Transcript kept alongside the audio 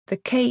The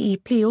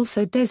KEP,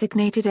 also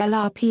designated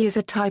LRP, is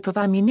a type of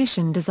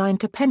ammunition designed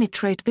to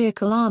penetrate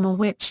vehicle armor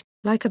which,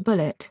 like a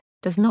bullet,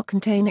 does not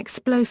contain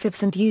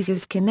explosives and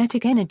uses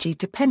kinetic energy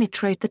to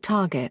penetrate the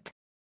target.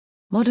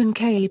 Modern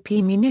KEP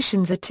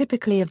munitions are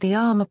typically of the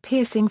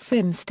armor-piercing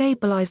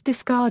fin-stabilized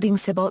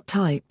discarding-sabot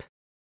type.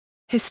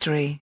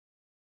 History.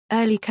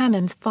 Early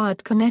cannons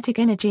fired kinetic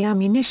energy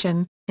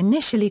ammunition,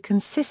 initially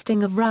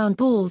consisting of round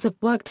balls of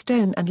worked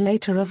stone and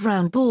later of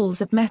round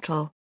balls of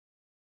metal.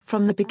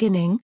 From the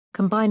beginning,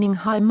 combining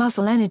high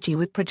muzzle energy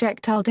with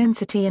projectile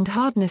density and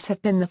hardness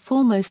have been the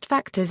foremost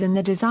factors in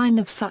the design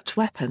of such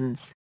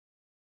weapons.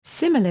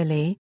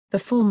 Similarly, the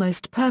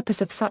foremost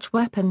purpose of such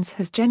weapons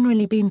has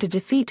generally been to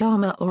defeat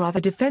armor or other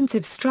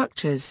defensive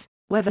structures,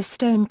 whether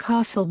stone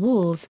castle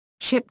walls,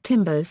 ship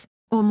timbers,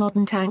 or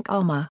modern tank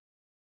armor.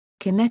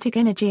 Kinetic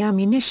energy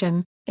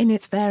ammunition, in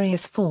its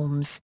various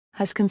forms,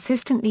 has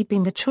consistently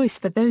been the choice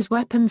for those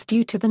weapons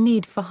due to the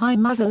need for high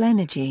muzzle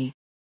energy.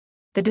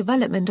 The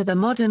development of the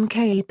modern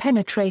KE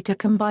Penetrator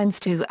combines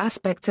two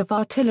aspects of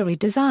artillery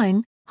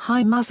design: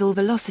 high muzzle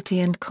velocity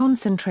and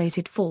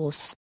concentrated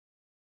force.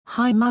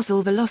 High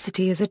muzzle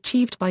velocity is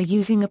achieved by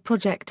using a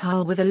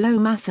projectile with a low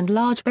mass and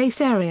large base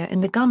area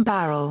in the gun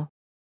barrel.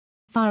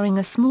 Firing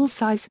a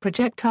small-size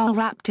projectile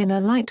wrapped in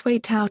a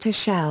lightweight outer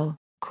shell,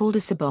 called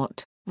a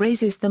sabot,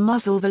 raises the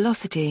muzzle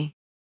velocity.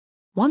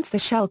 Once the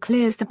shell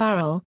clears the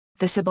barrel,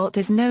 the sabot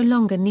is no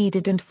longer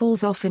needed and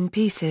falls off in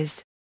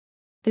pieces.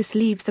 This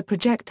leaves the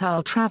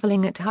projectile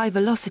traveling at high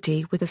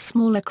velocity with a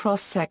smaller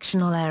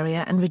cross-sectional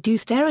area and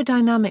reduced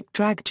aerodynamic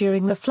drag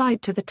during the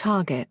flight to the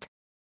target.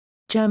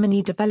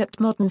 Germany developed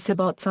modern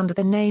sabots under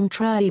the name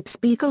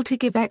Triebspiegel to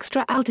give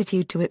extra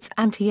altitude to its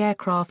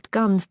anti-aircraft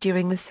guns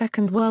during the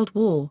Second World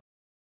War.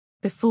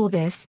 Before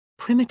this,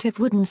 primitive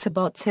wooden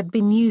sabots had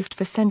been used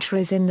for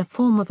centuries in the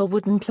form of a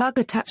wooden plug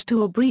attached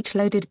to a breech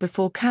loaded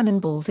before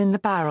cannonballs in the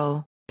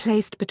barrel,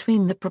 placed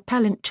between the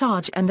propellant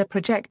charge and the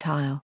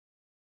projectile.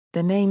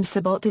 The name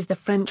sabot is the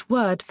French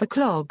word for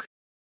clog.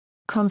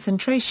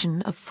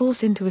 Concentration of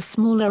force into a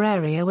smaller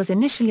area was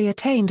initially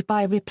attained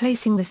by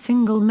replacing the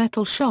single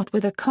metal shot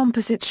with a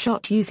composite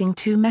shot using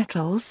two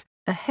metals,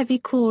 a heavy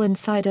core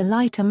inside a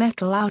lighter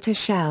metal outer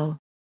shell.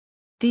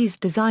 These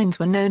designs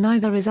were known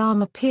either as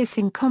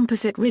armor-piercing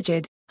composite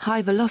rigid,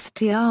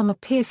 high-velocity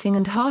armor-piercing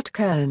and hard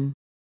cone.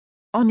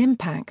 On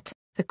impact,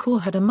 the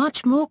core had a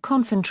much more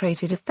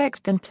concentrated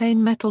effect than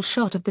plain metal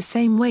shot of the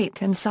same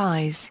weight and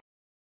size.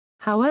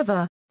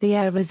 However, the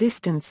air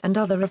resistance and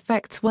other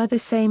effects were the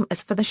same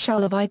as for the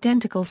shell of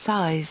identical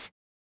size.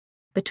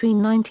 Between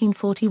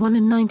 1941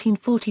 and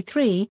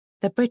 1943,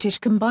 the British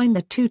combined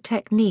the two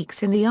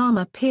techniques in the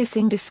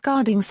armor-piercing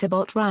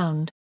discarding-sabot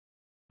round.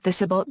 The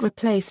sabot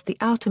replaced the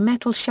outer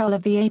metal shell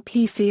of the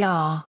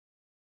APCR.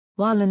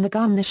 While in the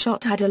gun, the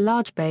shot had a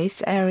large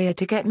base area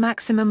to get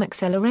maximum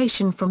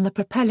acceleration from the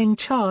propelling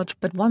charge,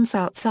 but once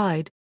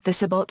outside, the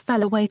sabot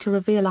fell away to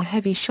reveal a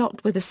heavy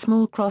shot with a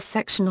small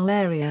cross-sectional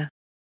area.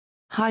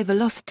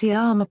 High-velocity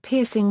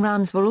armor-piercing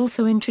rounds were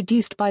also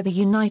introduced by the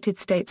United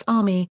States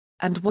Army,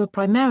 and were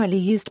primarily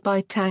used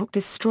by tank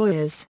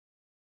destroyers.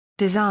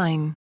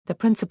 Design. The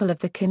principle of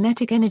the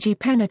kinetic energy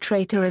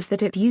penetrator is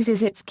that it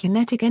uses its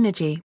kinetic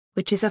energy,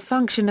 which is a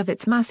function of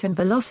its mass and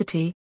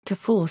velocity, to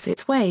force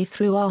its way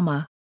through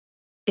armor.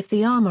 If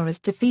the armor is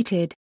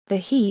defeated, the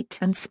heat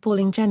and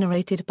spalling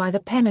generated by the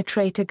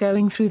penetrator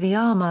going through the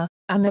armor,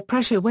 and the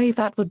pressure wave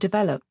that would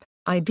develop,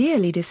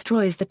 ideally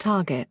destroys the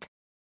target.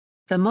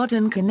 The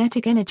modern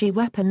kinetic energy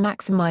weapon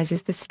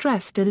maximizes the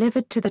stress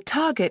delivered to the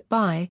target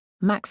by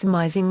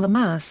maximizing the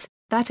mass,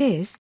 that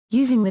is,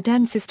 using the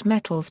densest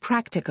metals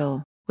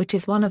practical, which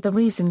is one of the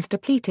reasons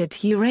depleted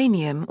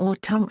uranium or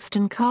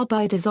tungsten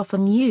carbide is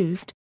often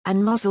used,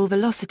 and muzzle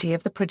velocity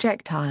of the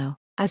projectile,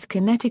 as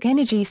kinetic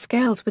energy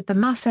scales with the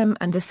mass m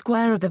and the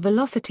square of the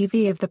velocity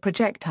v of the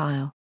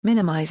projectile,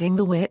 minimizing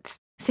the width,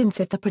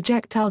 since if the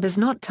projectile does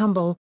not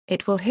tumble,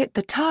 it will hit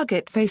the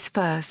target face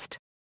first.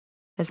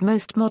 As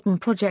most modern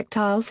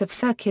projectiles have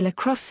circular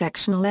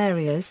cross-sectional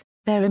areas,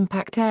 their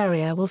impact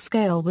area will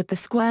scale with the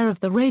square of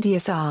the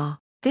radius r.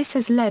 This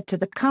has led to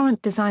the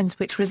current designs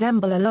which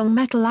resemble a long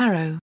metal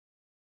arrow.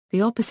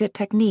 The opposite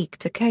technique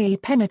to KE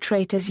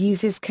penetrators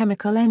uses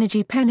chemical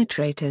energy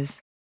penetrators.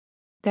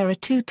 There are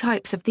two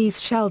types of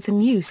these shells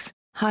in use: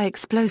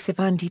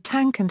 high-explosive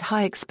anti-tank and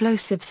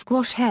high-explosive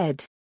squash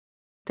head.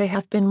 They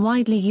have been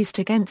widely used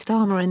against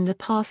armor in the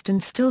past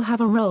and still have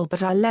a role,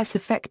 but are less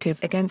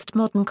effective against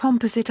modern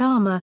composite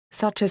armor,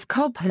 such as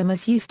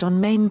Cobhammers used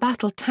on main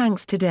battle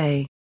tanks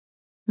today.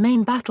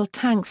 Main battle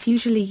tanks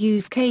usually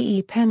use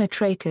KE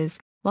penetrators,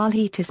 while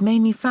heat is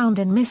mainly found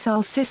in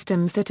missile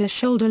systems that are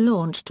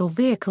shoulder-launched or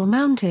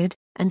vehicle-mounted,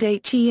 and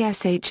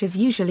HESH is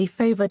usually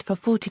favored for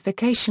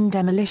fortification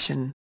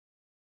demolition.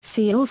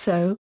 See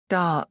also: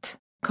 DART,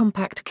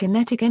 compact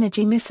kinetic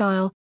energy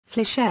missile,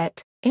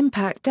 flechette,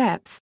 impact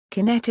depth,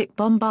 kinetic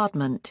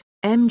bombardment,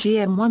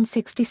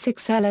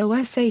 MGM-166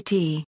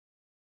 LOSAT.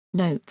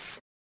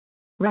 Notes.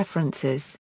 References.